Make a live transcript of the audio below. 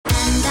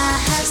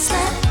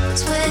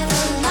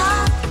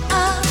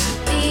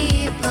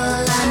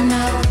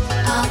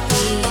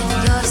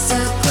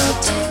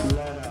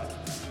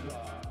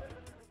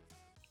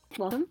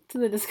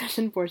the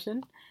discussion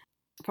portion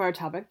for our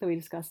topic that we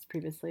discussed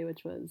previously,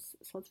 which was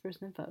sluts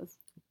versus nymphos.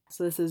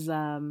 So this is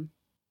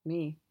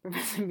me,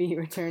 Professor B,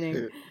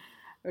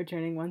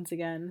 returning once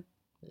again.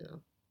 Yeah,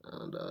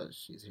 and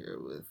she's here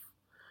with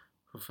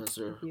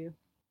Professor With you.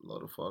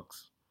 Lot of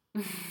Fox.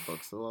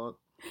 Fucks a lot.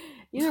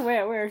 Either way,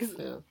 it works.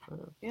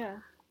 Yeah.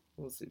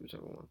 We'll see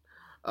whichever one.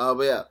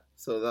 But yeah,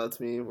 so that's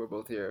me. We're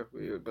both here.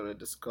 We are gonna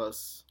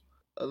discuss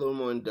a little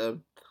more in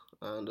depth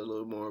and a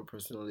little more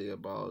personally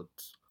about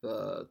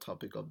the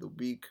topic of the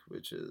week,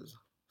 which is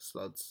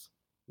sluts,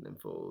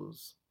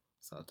 nymphos,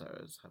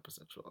 satires,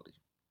 hypersexuality.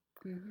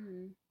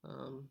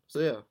 So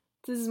yeah,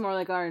 this is more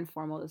like our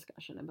informal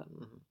discussion about.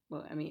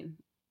 Well, I mean,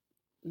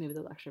 maybe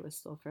the lecture was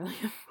still fairly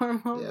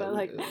informal, but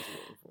like,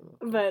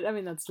 but I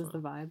mean that's just the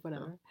vibe.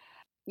 Whatever.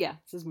 Yeah,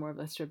 this is more of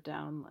a stripped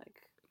down,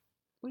 like,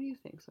 what do you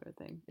think, sort of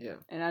thing. Yeah.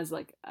 And as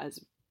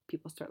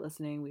people start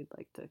listening, we'd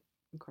like to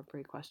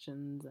incorporate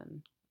questions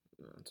and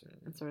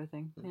that sort of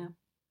thing.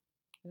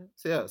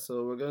 Yeah.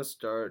 So we're gonna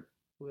start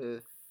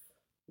with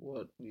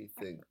what we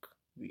think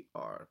we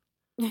are.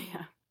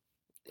 Yeah.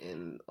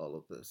 In all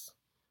of this.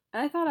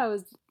 And I thought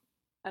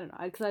I don't know,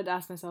 because I'd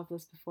asked myself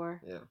this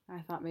before. Yeah.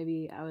 I thought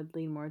maybe I would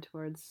lean more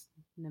towards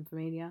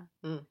nymphomania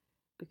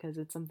because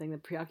it's something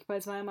that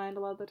preoccupies my mind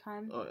a lot of the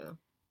time. Oh yeah.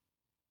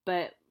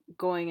 But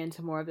going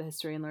into more of the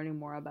history and learning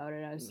more about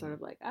it, I was sort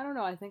of like, I don't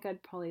know, I think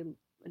I'd probably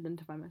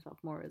identify myself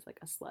more as like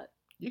a slut.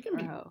 You can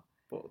be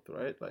both,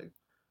 right? Like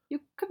you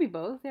could be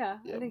both, yeah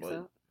I think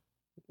so.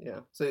 Yeah.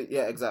 So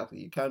yeah, exactly.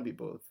 You can be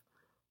both.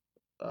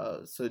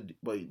 But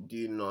do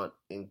you not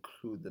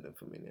include the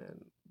nymphomania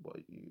in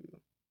what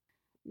you?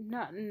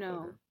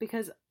 No,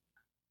 because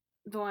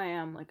though I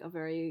am like a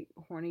very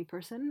horny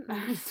person,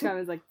 I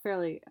was like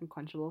fairly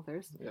unquenchable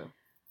thirst. Yeah.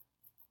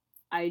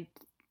 I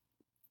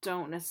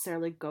don't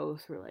necessarily go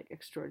through like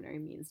extraordinary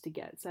means to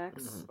get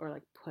sex or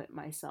like put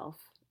myself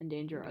in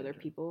danger or other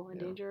people in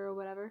danger or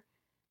whatever.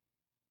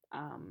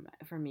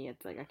 For me,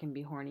 it's like I can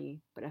be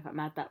horny, but if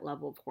I'm at that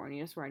level of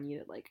horniness where I need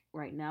it like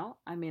right now,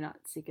 I may not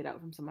seek it out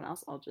from someone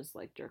else. I'll just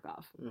like jerk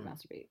off,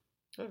 masturbate.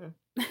 Okay,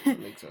 that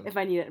makes sense. If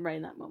I need it right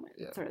in that moment,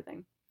 sort of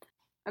thing.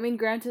 I mean,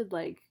 granted,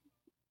 like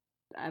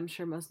I'm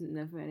sure most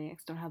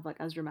nymphomaniacs don't have like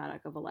as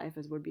dramatic of a life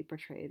as would be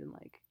portrayed in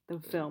like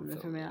the film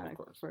Nymphomaniac,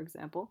 for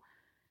example.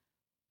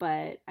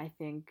 But I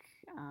think,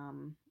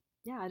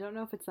 I don't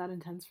know if it's that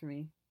intense for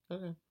me.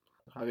 Okay.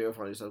 Have you ever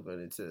found yourself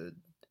going into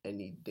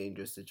any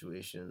dangerous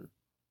situation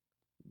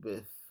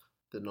with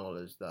the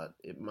knowledge that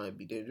it might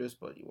be dangerous,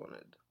 but you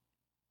wanted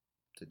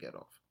to get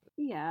off?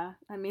 Yeah,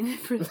 I mean,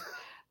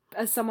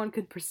 as someone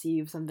could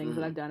perceive some things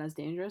that I've done as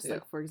dangerous,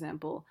 like for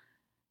example,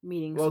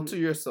 meeting. Well, to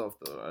yourself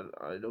though,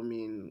 I don't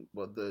mean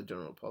what the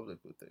general public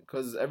would think,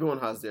 because everyone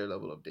has their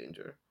level of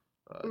danger,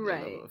 their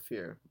level of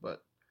fear.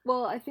 But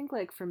well, I think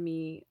like for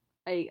me,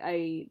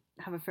 I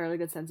have a fairly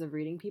good sense of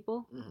reading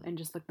people and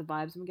just like the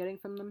vibes I'm getting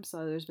from them.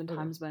 So there's been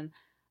times when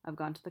I've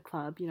gone to the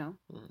club, you know,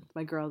 with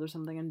my girls or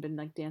something, and been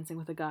like dancing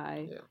with a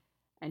guy,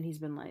 and he's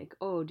been like,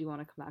 "Oh, do you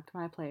want to come back to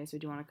my place, or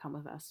do you want to come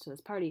with us to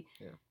this party?"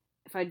 Yeah.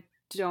 If I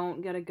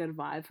don't get a good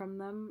vibe from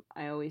them,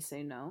 I always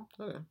say no.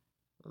 Okay.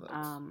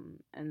 Well,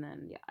 and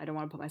then I don't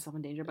want to put myself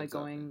in danger by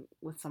going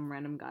with some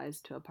random guys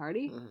to a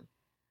party,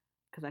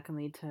 because that can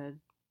lead to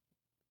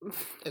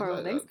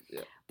horrible things.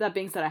 That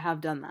being said, I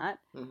have done that.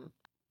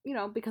 You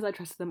know, because I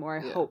trusted them, or I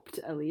hoped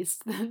at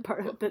least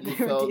that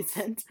they were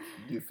decent.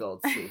 You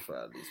felt safer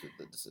at least with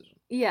the decision.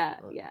 Yeah,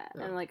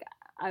 and like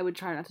I would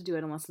try not to do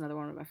it unless another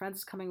one of my friends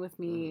is coming with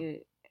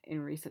me. In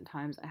recent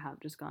times, I have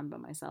just gone by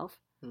myself.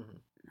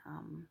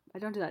 I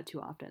don't do that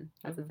too often.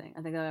 That's the thing.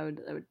 I think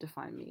that would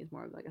define me as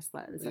more of like a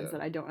slut in the sense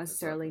that I don't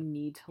necessarily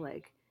need to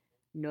like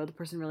know the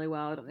person really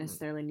well. I don't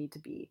necessarily need to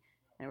be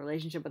in a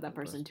relationship with that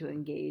person to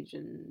engage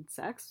in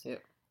sex. Yeah.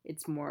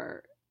 It's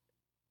more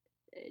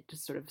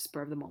just sort of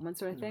spur of the moment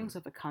sort of thing. So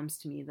if it comes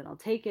to me, then I'll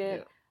take it.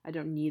 Yeah. I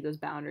don't need those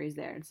boundaries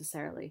there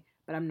necessarily,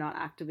 but I'm not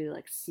actively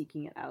like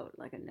seeking it out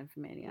like a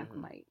nymphomaniac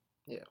might.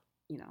 Yeah,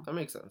 you know, that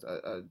makes sense.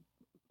 I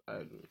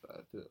agree with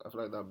that. I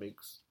feel like that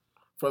makes,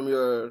 from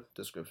your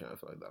description, I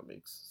feel like that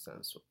makes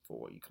sense for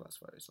what you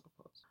classify yourself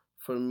as.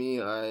 For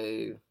me,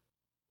 I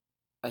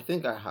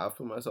think I have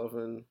put myself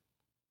in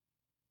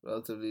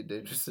relatively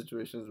dangerous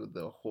situations with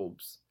the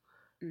hopes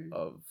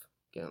of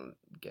getting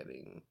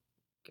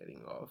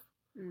off.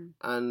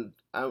 And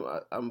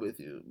I'm with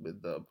you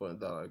with the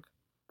point that like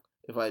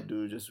if I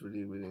do just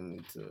really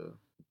need to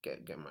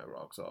get my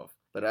rocks off,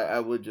 but I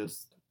would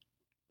just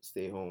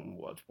stay home,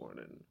 watch porn,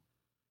 and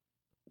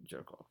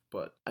jerk off.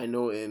 But I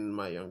know in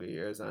my younger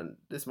years, and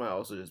this might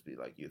also just be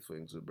like youthful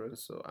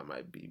exuberance, so I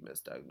might be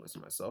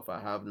misdiagnosing myself. I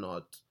have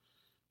not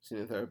seen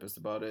a therapist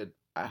about it.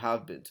 I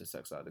have been to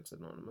Sex Addicts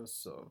Anonymous,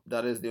 so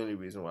that is the only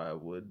reason why I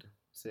would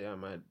say I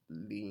might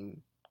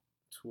lean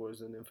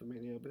towards an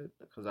nymphomania a bit,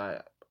 because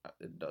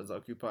it does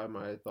occupy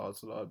my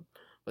thoughts a lot.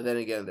 But then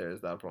again,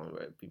 there's that problem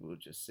where people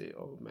just say,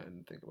 "Oh,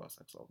 men think about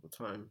sex all the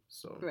time."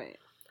 So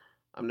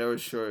I'm never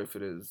sure if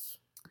it is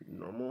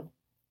normal.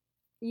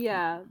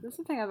 Yeah, that's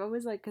the thing I've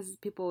always like, because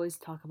people always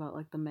talk about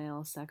like the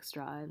male sex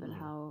drive and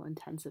how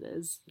intense it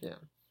is. Yeah.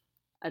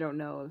 I don't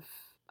know if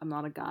I'm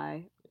not a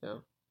guy. Yeah.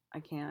 I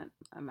can't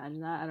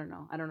imagine that. I don't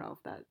know. I don't know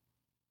if that,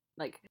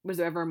 like, was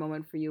there ever a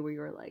moment for you where you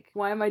were like,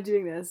 why am I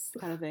doing this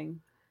kind of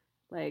thing?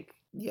 Like,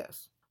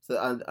 yes. So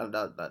and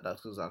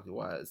that's exactly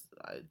why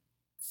I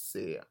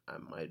say I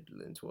might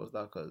lean towards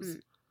that because.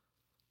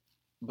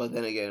 But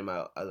then again,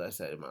 as I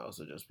said, it might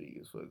also just be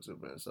useful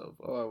exuberance of,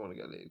 oh, I want to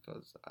get laid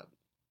because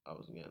I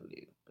wasn't getting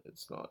laid.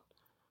 It's not.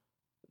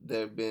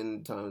 There have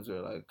been times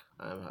where, like,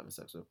 I'm having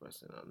sex with a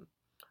person and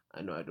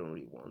I know I don't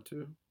really want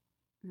to,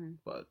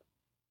 but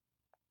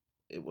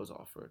it was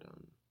offered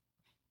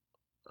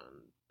and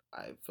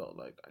I felt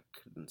like I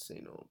couldn't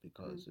say no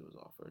because it was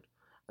offered.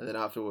 And then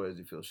afterwards,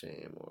 you feel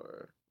shame,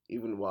 or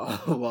even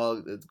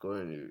while it's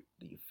going,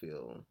 you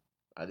feel.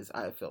 At least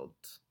I felt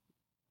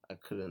I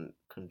couldn't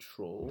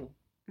control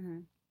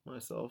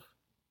myself.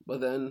 But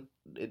then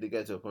it did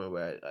get to a point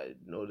where I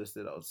noticed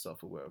it, I was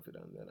self-aware of it,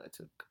 and then I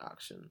took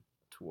action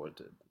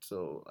towards it.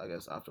 So I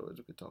guess afterwards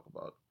we could talk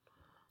about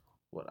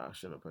what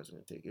action a person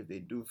can take if they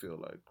do feel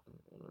like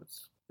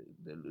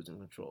they're losing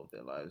control of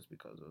their lives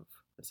because of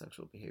the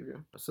sexual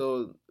behavior.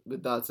 So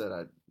with that said,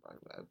 I'm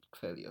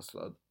clearly a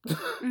slut.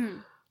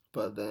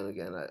 But then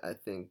again, I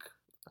think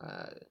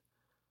I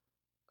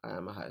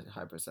am a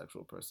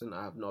hypersexual person.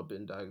 I have not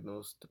been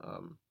diagnosed.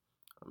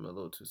 I'm a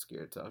little too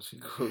scared to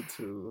actually go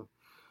to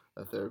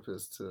a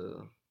therapist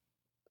to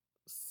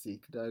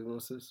seek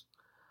diagnosis.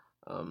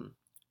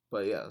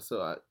 But yeah,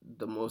 so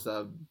the most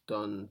I've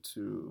done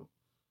to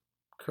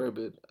curb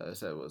it, as I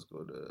said, was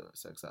go to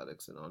Sex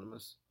Addicts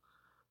Anonymous,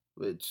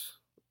 which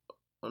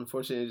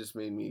unfortunately just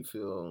made me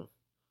feel.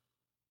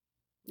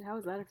 How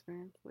was that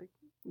experience? Like,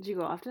 did you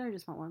go often or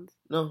just went once?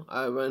 No,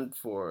 I went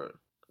for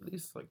at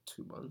least like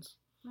 2 months.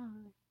 Oh,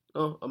 really?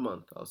 No, a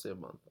month. I'll say a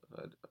month.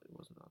 It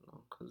wasn't that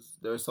long because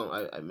there were some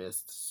I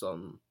missed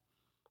some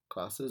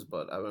classes,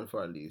 but I went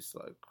for at least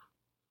like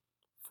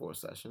 4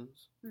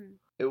 sessions.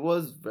 It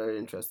was very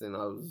interesting.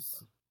 I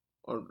was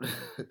on.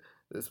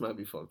 This might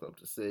be fucked up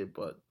to say,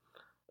 but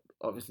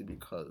obviously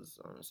because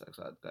I'm a sex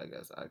addict, I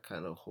guess I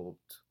kind of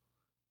hoped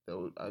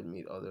that I'd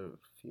meet other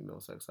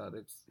female sex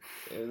addicts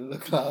in the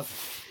class.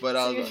 But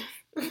I was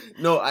like,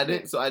 no, I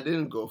didn't. So I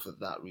didn't go for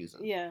that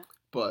reason. Yeah.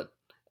 But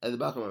at the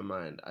back of my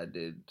mind, I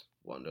did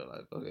wonder,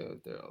 like, okay,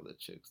 if there are other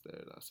chicks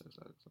there that sex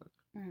addicts, like,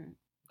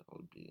 that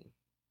would be,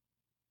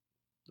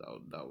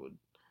 that would,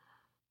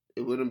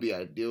 it wouldn't be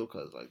ideal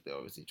because, like, they're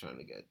obviously trying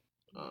to get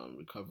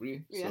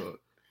recovery. Yeah. So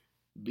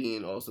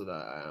being also that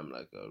I am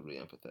like a really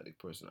empathetic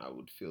person,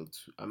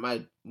 I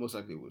might most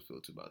likely would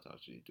feel too bad to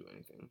actually do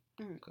anything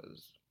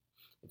because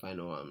if I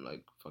know I'm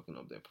like fucking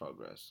up their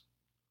progress,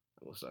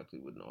 I most likely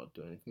would not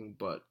do anything.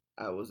 But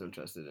I was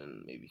interested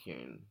in maybe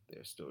hearing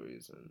their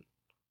stories and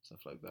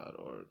stuff like that,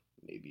 or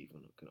maybe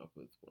even hooking up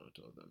with 1 or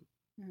 2 of them.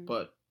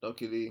 But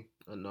luckily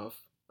enough,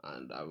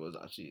 and I was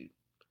actually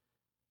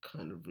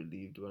kind of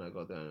relieved when I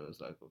got there, and it was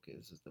like, okay,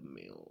 this is the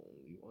male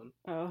only one.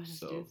 Oh,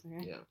 so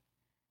yeah.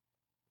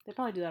 They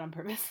probably do that on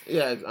purpose.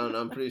 Yeah, and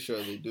I'm pretty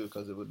sure they do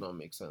because it would not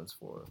make sense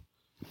for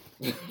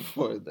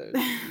their.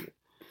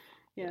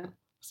 Yeah.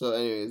 So,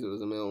 anyways, it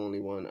was a male only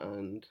one,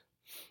 and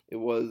it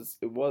was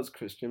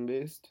Christian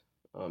based.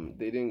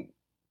 They didn't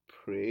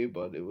pray,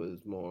 but it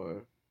was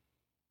more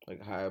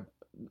like higher.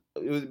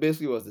 It was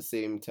basically the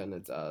same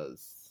tenets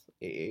as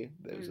AA.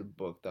 There's a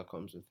book that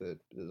comes with it.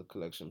 There's a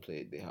collection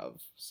plate. They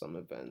have some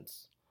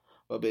events.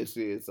 But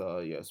basically, it's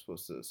you're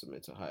supposed to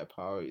submit to higher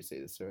power. You say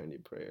the Serenity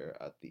Prayer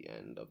at the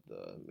end of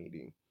the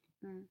meeting.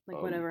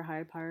 Like whatever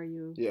higher power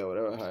you. Yeah,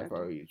 whatever higher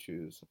power you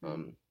choose.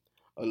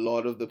 A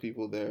lot of the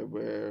people there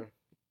were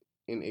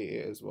in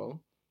AA as well,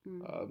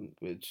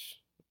 which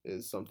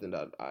is something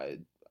that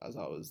as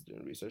I was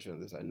doing research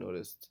on this, I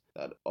noticed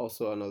that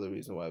also another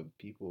reason why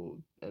people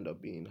end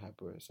up being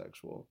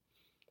hypersexual,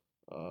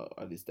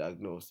 at least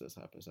diagnosed as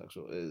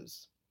hypersexual,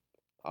 is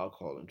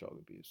alcohol and drug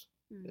abuse.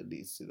 It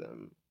leads to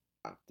them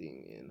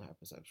acting in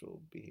hypersexual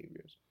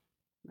behaviors.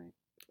 Right.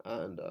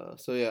 And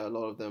so yeah, a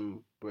lot of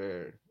them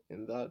were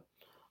in that.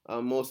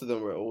 Most of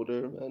them were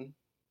older men,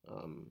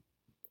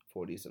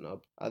 40s and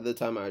up. At the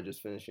time I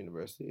just finished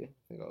university. I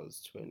think I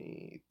was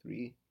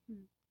 23,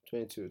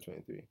 22 or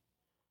 23.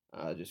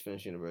 I just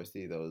finished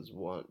university. There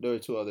were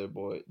two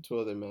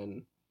other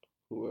men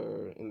who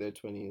were in their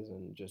 20s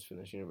and just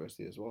finished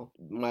university as well.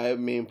 My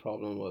main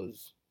problem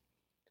was,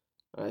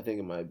 I think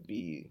it might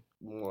be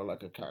more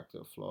like a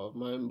character flaw of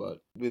mine,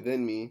 but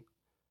within me,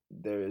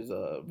 there is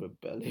a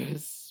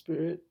rebellious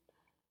spirit,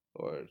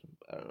 or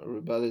I don't know,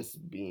 rebellious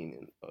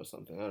being or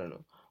something. I don't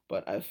know.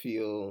 But I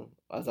feel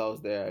as I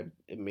was there,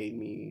 it made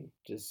me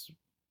just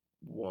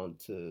want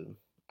to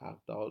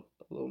act out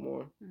a little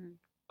more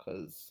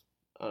because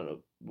I don't know.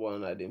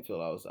 One, I didn't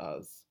feel I was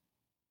as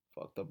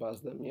fucked up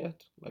as them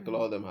yet. Like a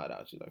lot of them had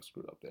actually like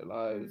screwed up their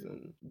lives,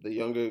 and the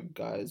younger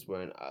guys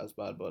weren't as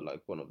bad. But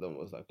like one of them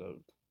was like a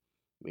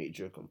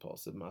major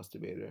compulsive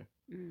masturbator.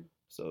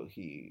 So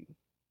he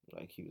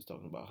was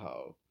talking about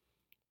how,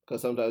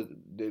 because sometimes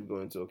they'd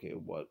go into, okay,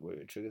 what were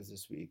your triggers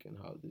this week and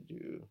how did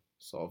you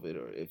solve it?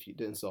 Or if you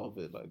didn't solve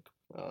it, like,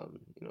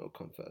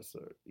 confess.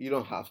 Or you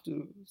don't have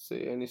to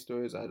say any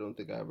stories. I don't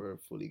think I ever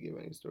fully gave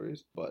any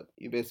stories, but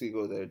you basically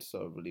go there to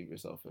sort of relieve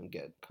yourself and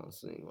get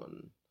counseling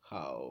on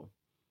how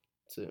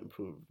to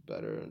improve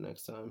better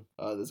next time.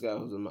 This guy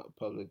who's in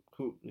public,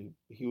 who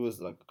he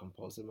was like a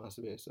compulsive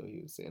masturbator, so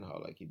he was saying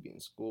how like he'd be in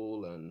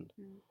school and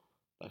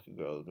like a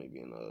girl maybe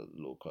in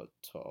a low cut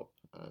top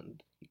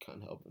and he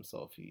can't help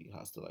himself. He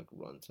has to like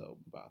run to a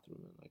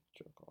bathroom and like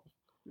jerk off.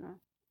 No.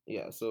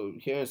 Yeah, so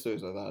hearing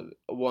stories like that,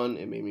 one,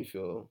 it made me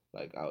feel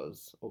like I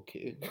was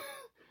okay.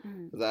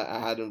 Because I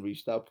hadn't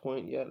reached that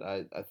point yet.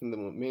 I think the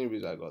main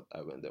reason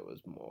I went there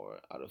was more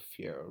out of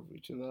fear of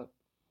reaching that.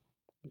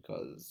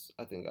 Because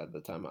I think at the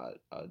time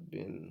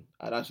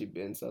I'd actually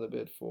been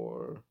celibate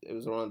it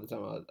was around the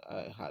time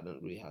I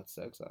hadn't really had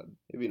sex.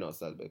 Maybe not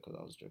celibate because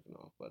I was jerking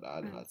off, but I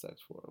hadn't had sex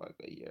for like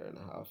a year and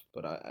a half.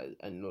 But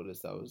I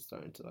noticed I was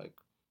starting to like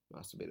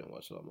masturbate and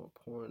watch a lot more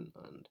porn,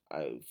 and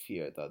I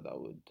feared that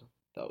would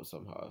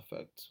somehow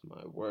affect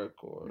my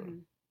work or.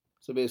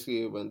 So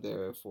basically, I went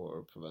there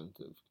for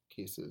preventive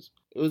cases.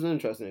 It was an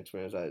interesting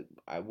experience.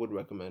 I would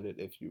recommend it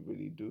if you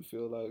really do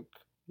feel like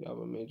you have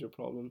a major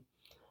problem.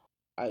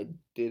 I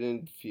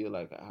didn't feel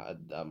like I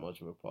had that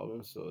much of a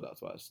problem, so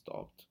that's why I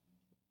stopped.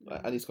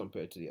 At least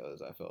compared to the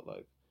others, I felt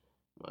like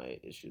my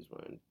issues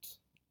weren't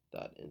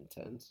that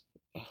intense.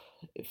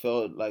 It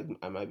felt like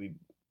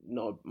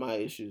my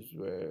issues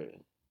were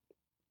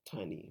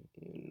tiny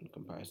in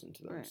comparison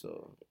to them, Right.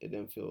 so it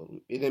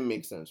didn't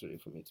make sense really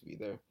for me to be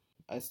there.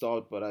 I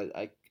stopped, but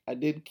I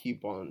did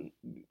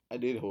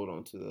hold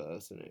on to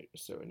the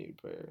serenity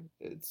prayer.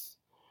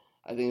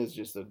 I think it's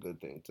just a good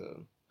thing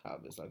to have.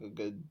 It's like a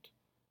good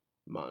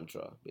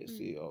mantra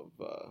basically of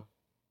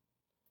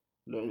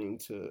learning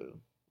to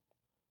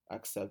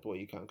accept what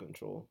you can't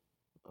control.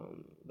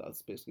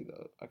 That's basically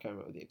I can't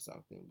remember the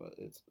exact thing, but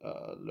it's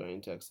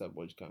learning to accept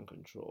what you can't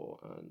control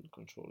and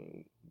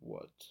controlling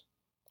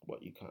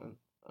what you can,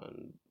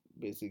 and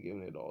basically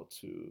giving it all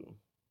to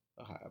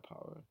a higher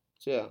power.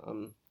 So yeah,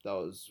 that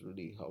was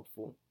really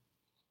helpful,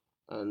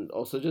 and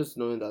also just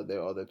knowing that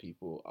there are other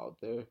people out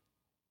there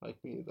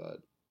like me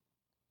that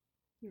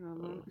You're not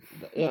alone.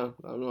 Yeah,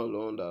 I'm not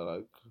alone. That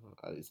like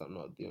at least I'm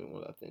not the only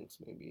one that thinks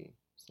maybe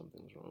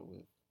something's wrong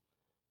with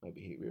my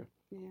behavior.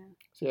 Yeah.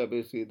 So yeah,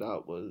 basically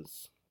that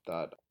was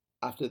that.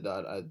 After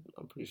that,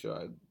 I'm pretty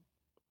sure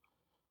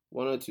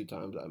one or two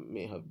times I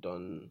may have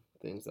done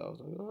things that I was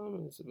like,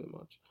 oh, it's a bit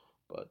much,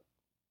 but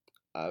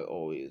I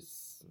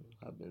always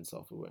have been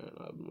self-aware and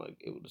I'm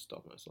like able to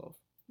stop myself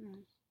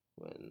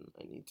when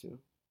I need to.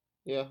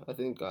 Yeah, I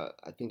think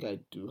I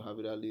do have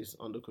it at least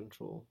under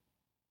control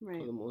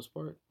for the most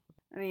part.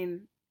 I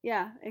mean,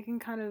 yeah, it can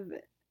kind of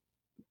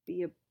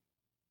be a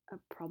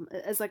problem.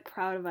 As like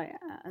proud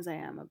as I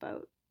am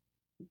about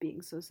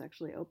being so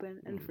sexually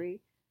open and free,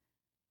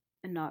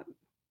 and not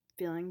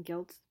feeling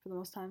guilt for the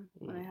most time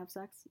when I have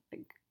sex.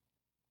 Like,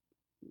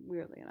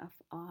 weirdly enough,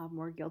 I'll have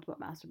more guilt about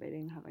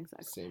masturbating and having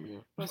sex. Same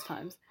here. Most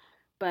times,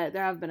 but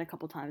there have been a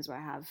couple times where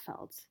I have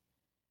felt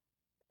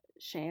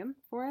shame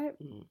for it,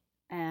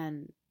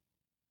 and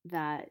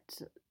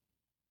that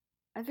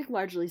I think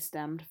largely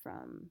stemmed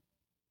from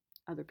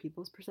other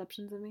people's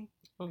perceptions of me,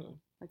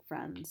 like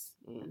friends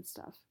and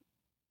stuff.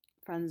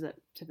 Friends that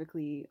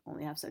typically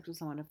only have sex with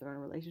someone if they're in a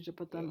relationship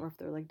with them or if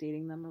they're like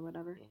dating them or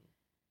whatever.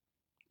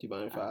 Do you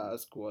mind if I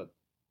ask what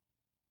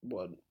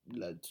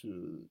led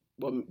to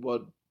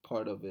what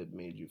part of it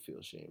made you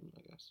feel shame?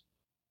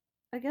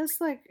 I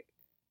guess like,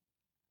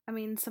 I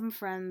mean, some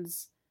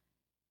friends'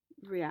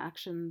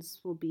 reactions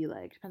will be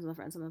like, depends on the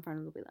friend. Some of the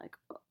friends will be like,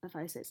 oh, if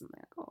I say something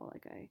like, oh,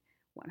 like I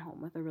went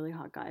home with a really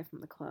hot guy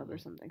from the club or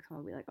something,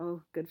 someone will be like,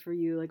 oh, good for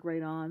you, like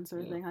right on,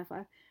 sort of thing, high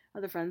five.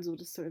 Other friends will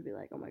just sort of be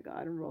like, oh my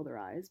god, and roll their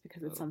eyes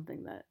because it's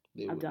something that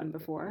I've done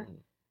before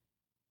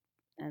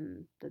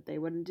and that they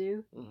wouldn't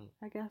do,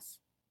 I guess.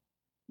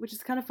 Which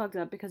is kind of fucked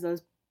up because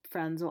those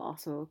friends will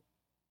also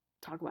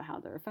talk about how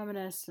they're a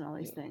feminist and all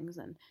these things,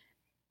 and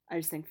I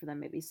just think for them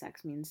maybe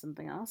sex means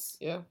something else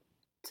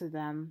to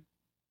them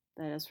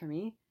than it is for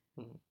me.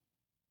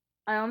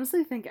 I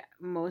honestly think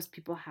most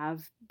people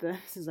have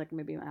this is like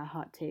maybe my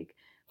hot take,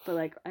 but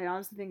like I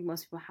honestly think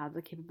most people have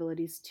the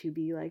capabilities to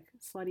be like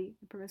slutty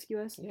and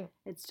promiscuous.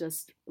 It's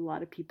just a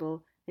lot of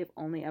people, they've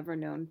only ever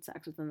known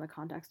sex within the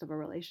context of a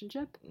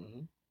relationship.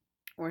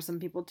 Or some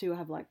people too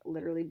have like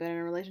literally been in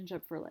a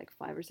relationship for like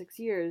 5 or 6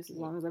 years, as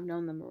long as I've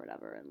known them or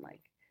whatever, and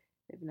like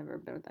they've never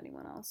been with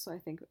anyone else. So I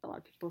think a lot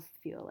of people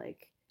feel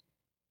like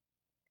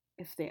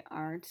if they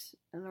aren't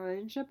in a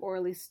relationship, or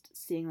at least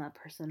seeing that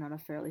person on a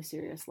fairly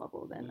serious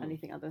level, then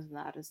anything other than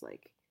that is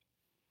like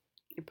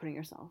you're putting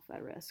yourself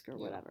at risk or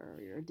whatever,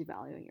 or you're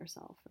devaluing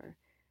yourself, or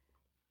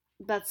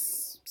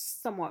that's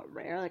somewhat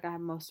rare. Like I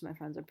have most of my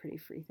friends are pretty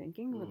free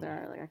thinking, but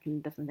there are like I can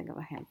definitely think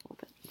of a handful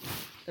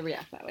that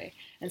react that way.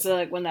 And so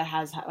like when I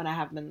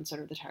have been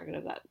sort of the target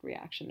of that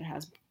reaction, it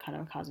has kind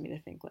of caused me to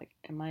think like,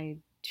 am I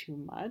too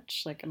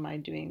much? Like, am I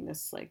doing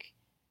this like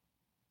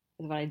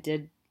what I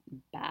did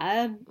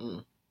bad?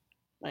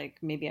 like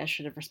maybe I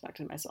should have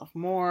respected myself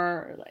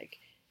more, or like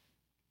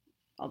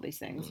all these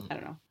things. I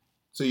don't know.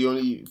 So you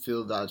only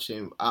feel that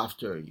shame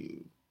after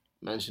you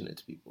mention it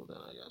to people, then,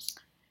 I guess,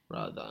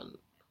 rather than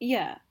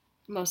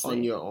mostly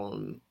on your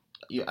own.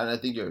 Yeah, and I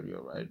think you're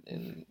right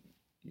in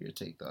your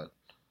take that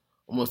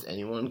almost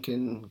anyone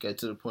can get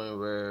to the point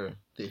where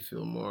they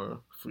feel more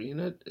free in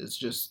it. It's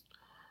just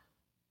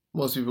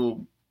most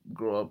people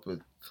grow up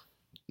with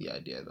the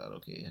idea that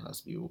okay, it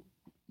has to be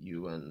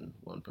you and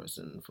one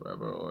person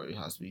forever, or it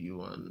has to be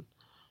you and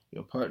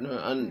your partner.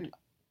 And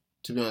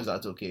to be honest,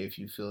 that's okay if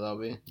you feel that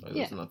way. Like,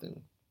 there's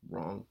nothing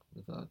wrong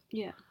with that.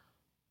 Yeah.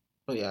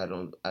 But yeah,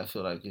 I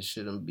feel like it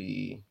shouldn't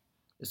be.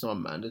 It's not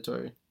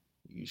mandatory.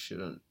 You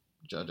shouldn't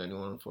judge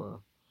anyone for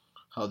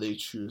how they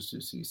choose to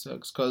see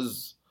sex,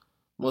 because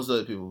most of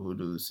the people who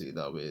do see it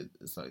that way,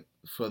 it's like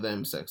for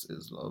them, sex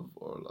is love,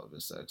 or love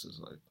is sex. It's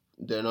like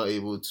they're not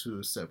able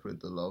to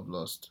separate the love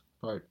lust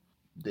part.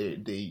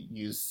 They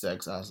use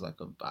sex as like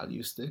a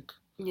value stick.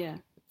 Yeah.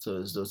 So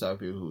it's those type of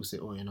people who say,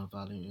 "Oh, you're not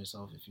valuing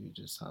yourself if you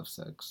just have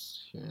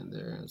sex here and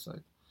there." And it's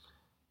like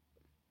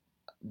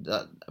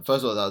that.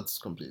 First of all, that's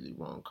completely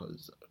wrong,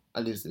 because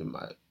at least in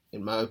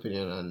my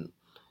opinion and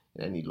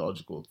in any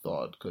logical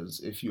thought, because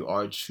if you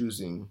are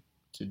choosing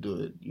to do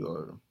it,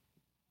 you're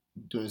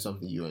doing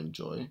something you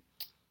enjoy.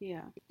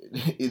 Yeah.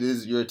 It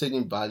is, you're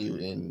taking value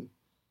in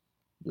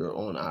your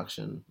own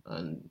action,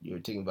 and you're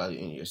taking value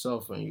in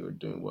yourself when you're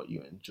doing what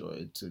you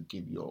enjoy to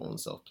give your own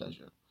self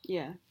pleasure.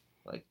 Yeah.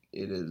 Like,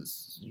 it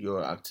is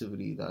your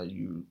activity that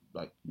you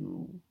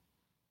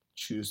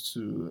choose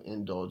to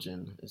indulge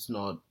in. It's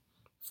not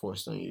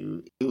forced on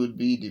you. It would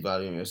be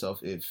devaluing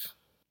yourself if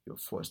you're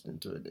forced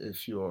into it,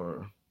 if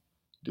you're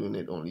doing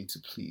it only to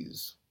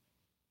please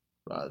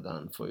rather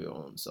than for your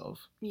own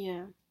self.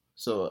 Yeah.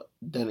 So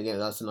then again,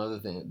 that's another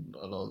thing.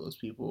 A lot of those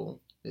people,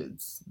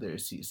 they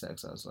see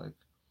sex as like,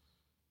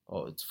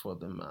 oh, it's for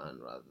the man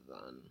rather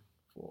than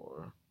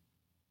for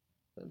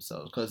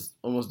themselves. Because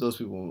almost those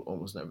people will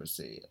almost never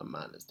say a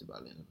man is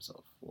devaluing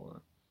himself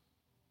for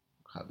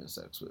having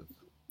sex with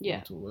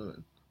multiple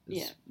women.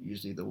 It's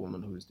usually the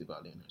woman who is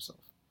devaluing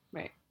herself.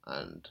 Right.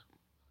 And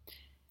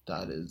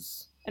that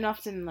is... And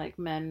often, like,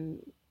 men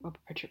will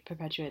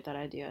perpetuate that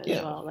idea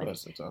as well. Of like,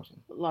 course, exactly.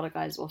 A lot of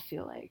guys will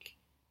feel like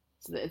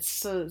it's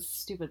so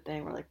stupid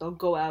thing where, like, they'll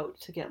go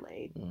out to get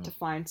laid to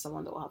find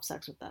someone that will have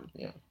sex with them.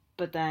 Yeah.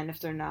 But then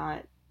if they're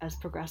not as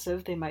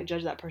progressive, they might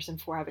judge that person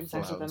for having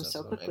sex with them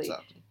so quickly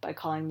by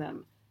calling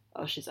them,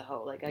 oh, she's a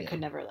hoe. Like, I could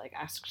never, like,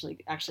 actually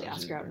ask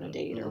her out on a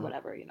date or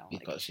whatever, you know.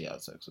 Because like, she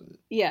had sex with it.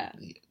 Yeah.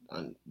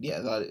 And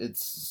that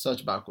it's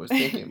such backwards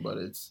thinking, but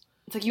it's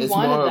like you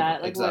wanted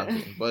that. Like, exactly.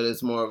 What? But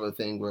it's more of a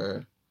thing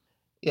where,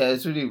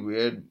 it's really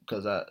weird,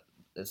 because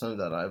it's something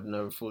that I've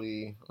never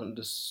fully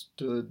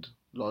understood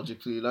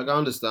logically. Like, I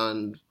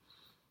understand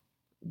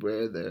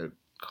where they're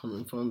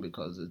coming from,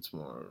 because it's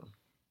more,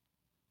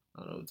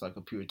 I don't know, it's like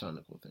a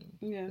puritanical thing.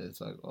 Yeah. It's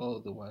like, oh,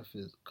 the wife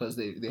is, because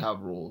they have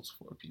roles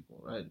for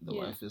people, right? The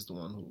wife is the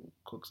one who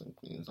cooks and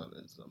cleans and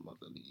is a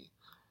motherly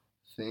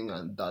thing,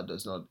 and that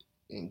does not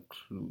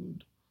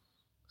include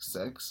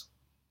sex.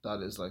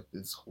 That is like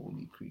this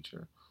holy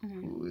creature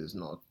who is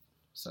not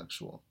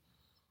sexual.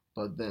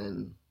 But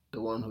then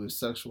the one who is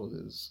sexual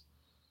is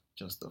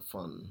just a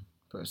fun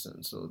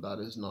person. So that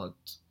is not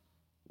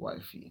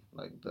wifey.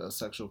 Like, the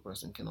sexual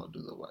person cannot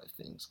do the wife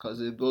things.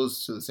 Because it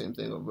goes to the same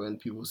thing of when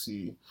people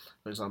see,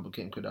 for example,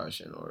 Kim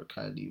Kardashian or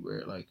Kylie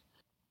wear like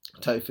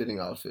tight-fitting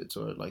outfits,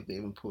 or like they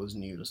even pose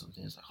nude or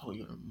something. It's like, oh,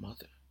 you're a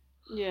mother.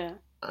 Yeah.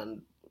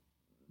 And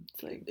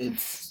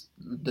it's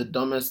the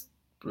dumbest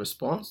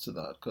response to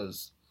that,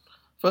 because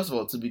first of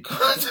all, to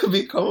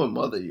become a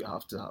mother, you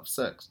have to have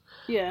sex.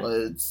 Yeah. But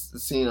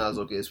it's seen as,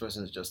 okay, this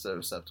person is just a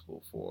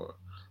receptacle for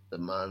the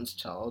man's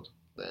child.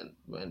 Then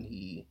when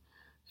he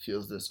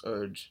feels this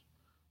urge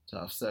to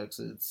have sex,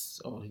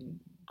 it's, oh, he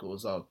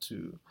goes out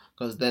to...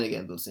 Because then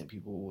again, those same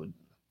people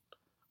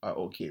are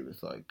okay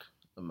with, like,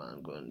 a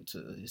man going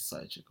to his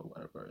side chick or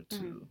whatever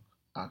to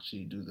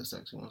actually do the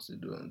sex he wants to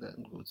do, and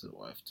then go to the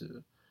wife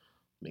to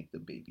make the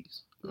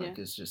babies. Like,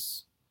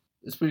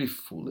 it's pretty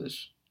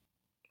foolish.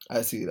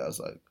 I see it as,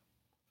 like,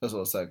 first of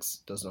all,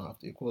 sex does not have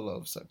to equal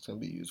love. Sex can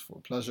be used for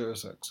pleasure.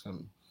 Sex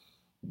can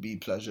be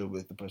pleasure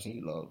with the person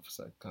you love.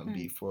 Sex can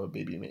be for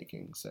baby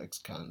making. Sex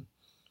can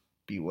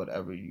be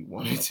whatever you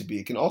want it to be.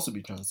 It can also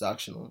be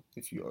transactional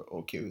if you're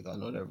okay with that.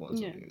 Not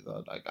everyone's okay with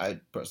that. Like, I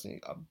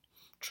personally, I've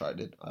tried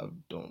it. I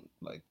don't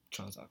like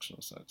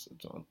transactional sex.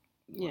 It's not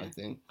my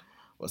thing.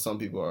 But some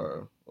people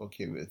are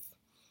okay with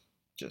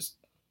just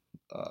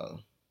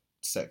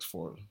sex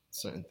for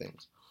certain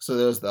things. So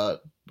there's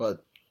that.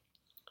 But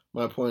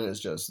my point is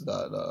just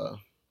that,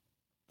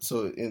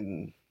 so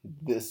in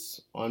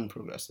this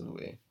unprogressive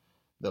way,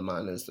 the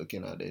man is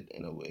looking at it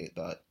in a way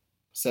that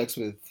sex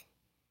with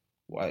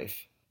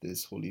wife,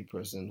 this holy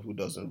person who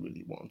doesn't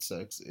really want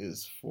sex,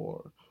 is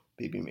for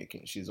baby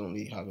making. She's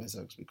only having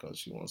sex because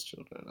she wants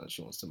children and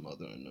she wants to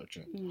mother and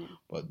nurture.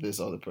 But this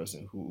other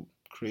person who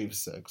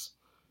craves sex,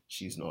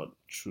 she's not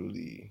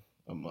truly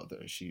a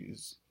mother.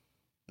 She's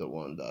the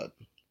one that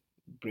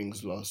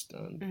brings lust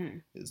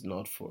and is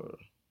not for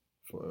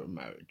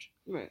marriage.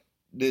 Right.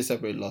 They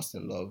separate lust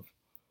and love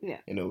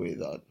in a way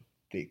that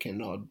they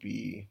cannot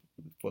be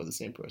for the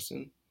same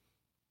person,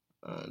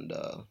 and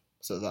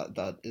so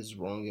that is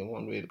wrong in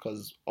one way,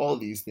 because all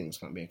these things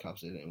can be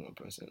encapsulated in one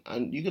person,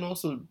 and you can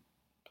also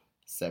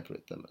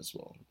separate them as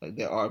well. Like,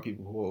 there are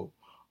people who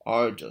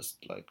are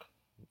just like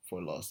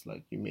for lust.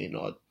 Like, you may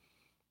not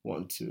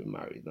want to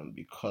marry them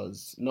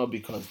because not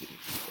because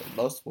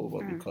they're lustful,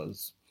 but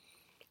because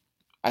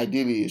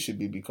ideally it should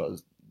be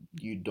because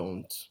you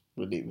don't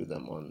relate with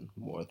them on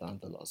more than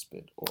the lust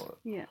bit, or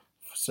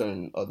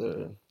certain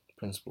other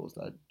principles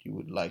that you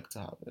would like to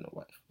have in a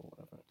wife or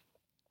whatever,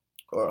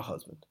 or a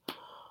husband.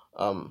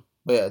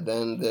 But yeah,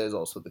 then there's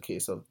also the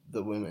case of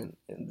the women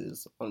in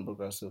this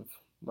unprogressive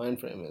mind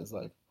frame. Is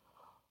like,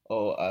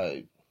 oh,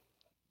 I'm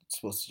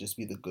supposed to just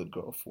be the good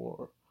girl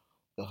for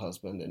the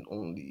husband and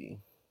only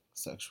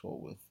sexual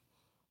with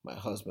my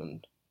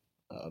husband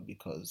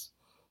because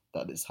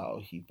that is how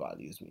he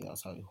values me.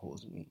 That's how he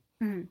holds me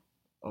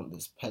on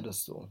this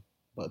pedestal.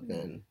 But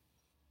then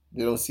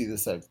they don't see the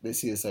sex. They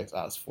see the sex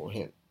as for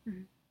him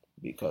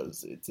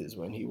because it is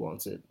when he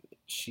wants it.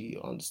 She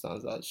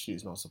understands that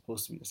she's not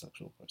supposed to be a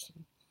sexual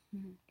person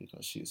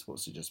because she's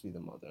supposed to just be the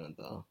mother and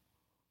the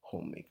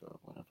homemaker or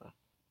whatever.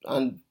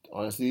 And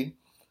honestly,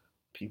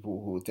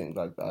 people who think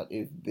like that,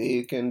 if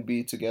they can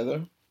be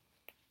together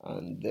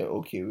and they're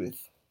okay with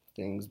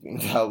things being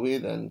that way,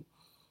 then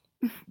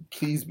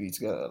please be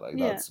together. Like,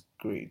 that's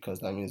great, because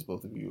that means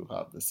both of you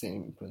have the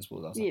same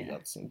principles. That's you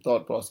have the same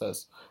thought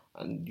process,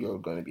 and you're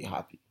going to be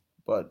happy.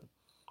 But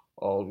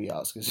all we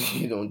ask is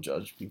you don't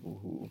judge people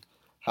who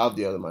have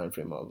the other mind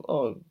frame of,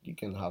 oh, you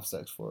can have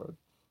sex for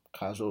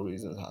casual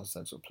reasons, have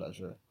sex for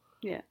pleasure.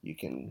 Yeah. You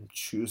can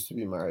choose to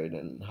be married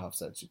and have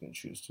sex. You can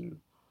choose to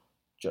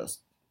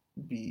just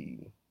be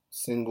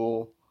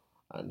single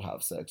and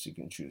have sex. You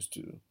can choose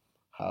to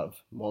have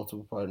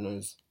multiple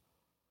partners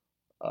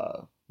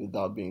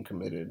without being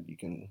committed. You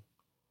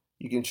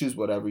can choose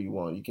whatever you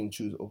want. You can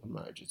choose open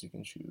marriages. You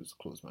can choose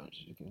closed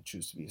marriages. You can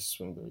choose to be a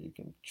swinger. You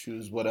can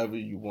choose whatever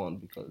you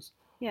want, because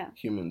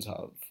humans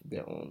have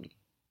their own.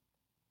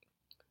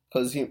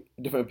 Because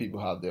different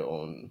people have their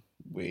own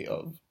way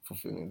of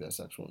fulfilling their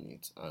sexual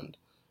needs, and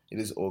it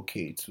is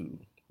okay to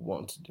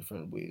want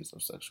different ways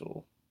of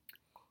sexual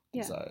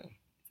desire.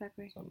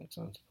 Exactly. Does that make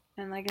sense?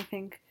 And like, I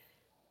think,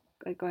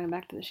 like, going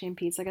back to the shame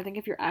piece, like, I think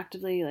if you're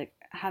actively like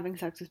having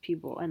sex with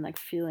people and like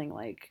feeling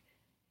like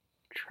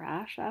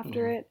trash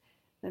after it,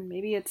 then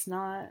maybe it's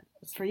not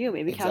for you.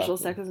 Maybe casual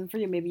sex isn't for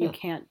you. Maybe you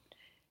can't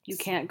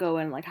go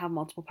and like have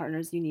multiple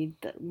partners. You need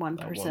that one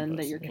person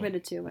that you're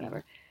committed to,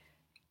 whatever.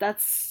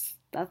 That's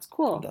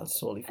cool. That's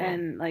totally fine.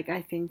 And like,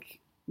 I think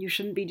you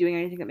shouldn't be doing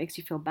anything that makes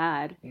you feel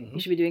bad. You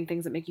should be doing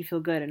things that make you feel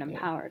good and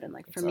empowered. And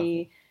like, for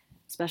me,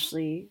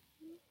 especially,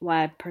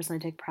 why I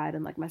personally take pride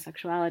in like my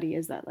sexuality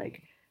is that,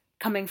 like,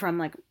 coming from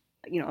like,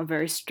 you know, a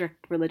very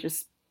strict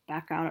religious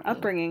background and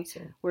upbringing,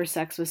 where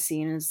sex was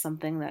seen as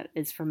something that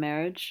is for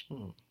marriage,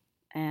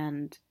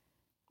 and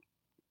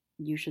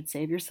you should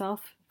save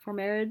yourself for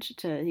marriage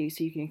so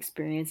you can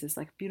experience this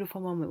like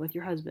beautiful moment with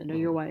your husband or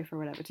your wife or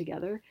whatever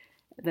together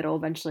that'll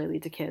eventually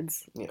lead to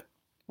kids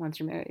once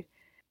you're married.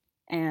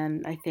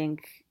 And I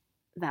think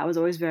that was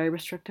always very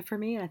restrictive for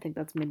me, and I think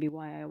that's maybe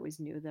why I always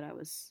knew that I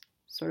was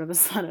sort of a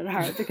slut at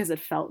heart, because it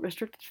felt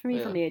restricted for me.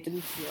 For me, it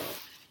didn't feel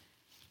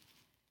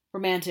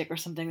romantic or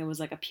something that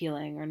was like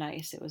appealing or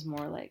nice. It was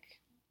more like,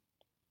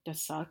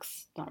 this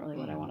sucks, not really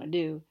what I want to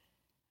do.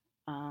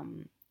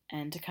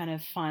 And to kind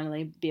of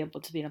finally be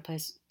able to be in a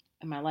place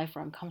in my life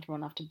where I'm comfortable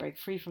enough to break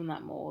free from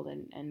that mold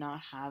and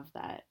not have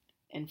that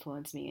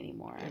influence me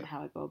anymore, and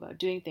how I go about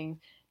doing things,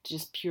 to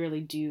just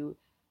purely do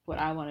what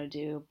I want to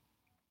do,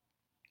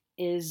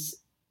 is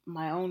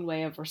my own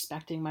way of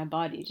respecting my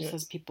body, just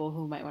as people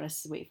who might want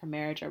to wait for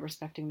marriage are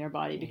respecting their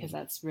body because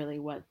that's really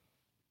what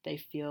they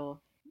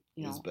feel,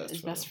 you know,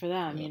 is best for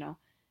them, you know.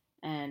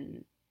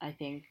 And I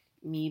think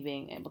me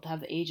being able to have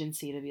the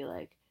agency to be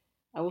like,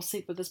 I will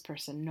sleep with this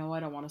person, no, I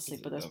don't want to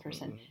sleep with this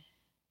person,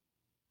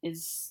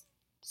 is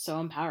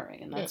so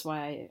empowering, and that's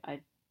why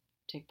I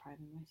take pride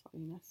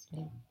in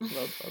myself.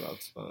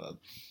 That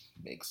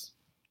makes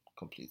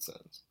complete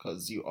sense,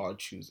 because you are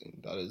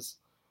choosing. That is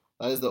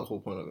the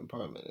whole point of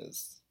empowerment,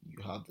 is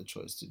you have the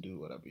choice to do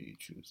whatever you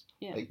choose.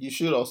 Like, you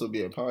should also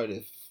be empowered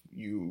if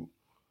you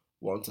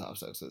want to have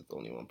sex with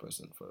only one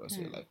person for the rest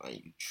of your life and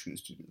you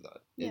choose to do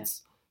that.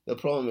 The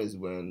problem is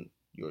when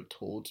you're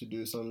told to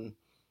do something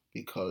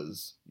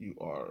because you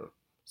are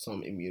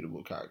some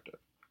immutable character,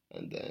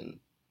 and then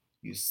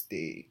you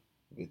stay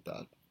with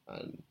that,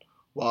 and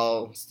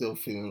while still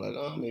feeling like,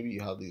 oh, maybe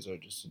you have these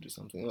urges to do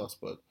something else,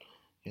 but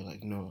you're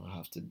like, no, I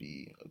have to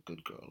be a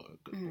good girl or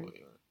a good boy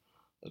or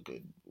a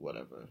good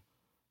whatever,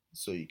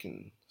 so you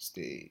can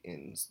stay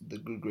in the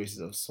good graces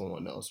of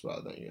someone else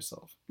rather than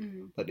yourself.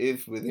 But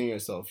if within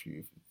yourself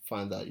you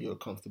find that you're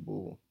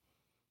comfortable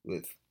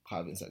with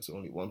having sex with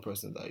only one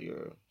person that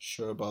you're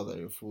sure about, that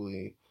you're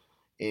fully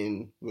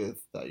in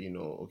with, that you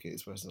know, okay,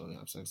 this person only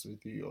have sex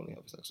with you, you only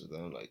have sex with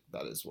them, like,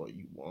 that is what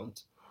you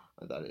want,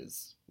 and that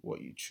is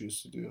what you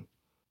choose to do.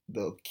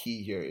 The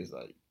key here is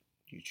that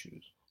you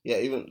choose. Yeah,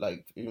 even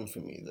for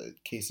me, the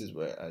cases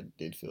where I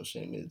did feel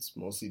shame, it's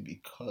mostly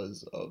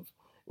because of,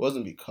 it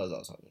wasn't because I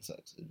was having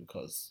sex, it's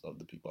because of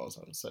the people I was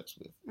having sex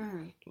with.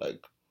 Mm-hmm.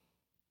 Like,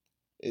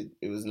 it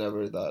was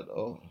never that,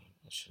 oh,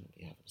 I shouldn't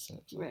be having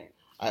sex. Right.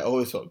 I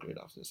always felt great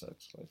after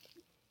sex. Like,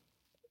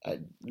 I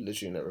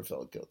literally never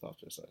felt guilt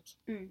after sex.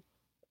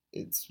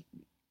 It's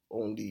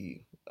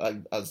only, like,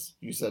 as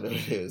you said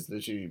earlier, it's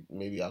literally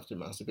maybe after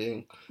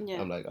masturbating.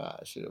 Yeah. I'm like,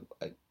 I should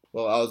have.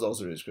 Well, I was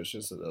also raised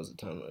Christian, so there was a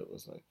time where it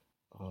was like,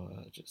 oh,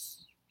 I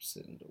just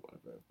sit and do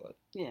whatever. But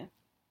yeah.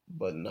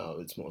 But now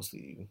it's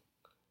mostly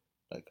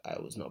like I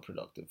was not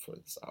productive for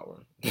this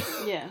hour.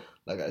 Yeah.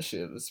 Like I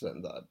should have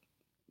spent that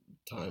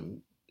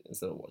time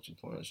instead of watching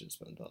porn. I should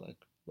spend that like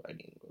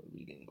writing or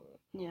reading or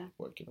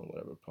working on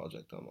whatever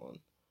project I'm on.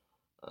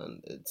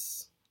 And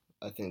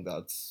I think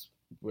that's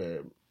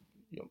where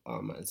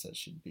our mindset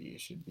should be.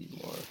 It should be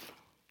more,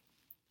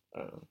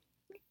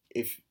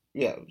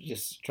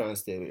 just try and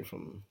stay away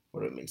from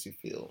what it makes you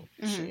feel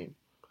shame.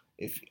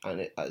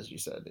 As you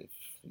said, if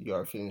you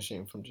are feeling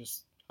shame from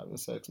just having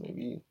sex,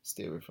 maybe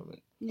stay away from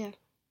it. Yeah.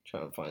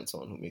 Try and find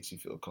someone who makes you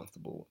feel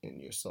comfortable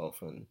in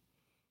yourself and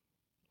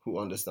who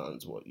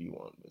understands what you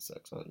want with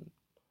sex.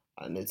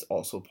 And it's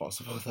also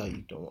possible that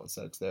you don't want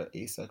sex. There are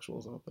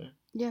asexuals out there.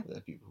 Yeah. There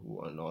are people who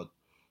are not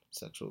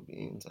sexual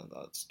beings, and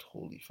that's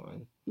totally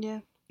fine.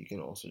 Yeah. You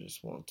can also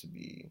just want to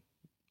be,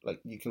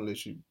 like, you can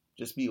literally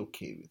just be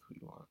okay with who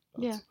you are.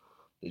 That's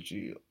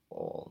literally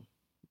all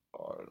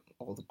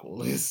the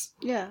goal is.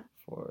 Yeah.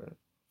 For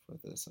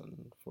this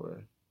and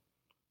for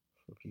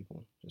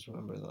people. Just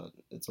remember that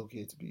it's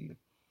okay to be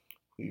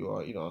who you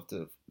are. You don't have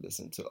to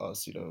listen to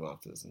us. You don't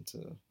have to listen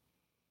to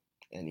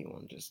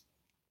anyone. Just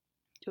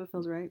do what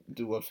feels right.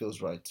 Do what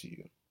feels right to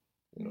you.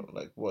 You know,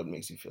 like what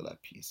makes you feel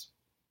at peace.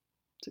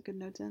 It's a good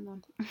note to end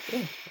on.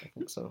 Yeah, I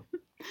think so.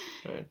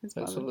 All right.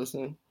 Thanks for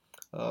listening.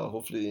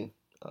 Hopefully,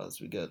 as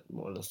we get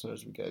more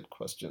listeners, we get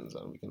questions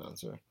and we can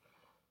answer.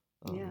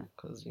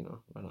 Because,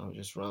 right now I'm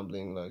just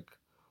rambling like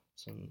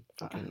some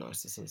fucking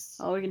narcissists.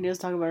 All we can do is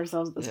talk about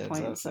ourselves at this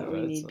point, exactly, so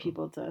we need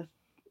people to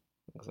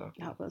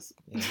help us.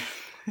 Yeah.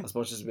 As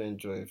much as we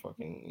enjoy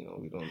fucking,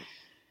 we don't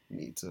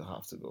need to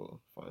have to go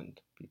find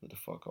people to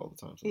fuck all the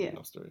time. So we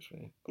have stories for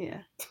you.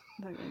 Yeah.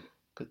 Exactly.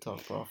 Good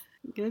talk, Prof.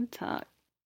 Good talk.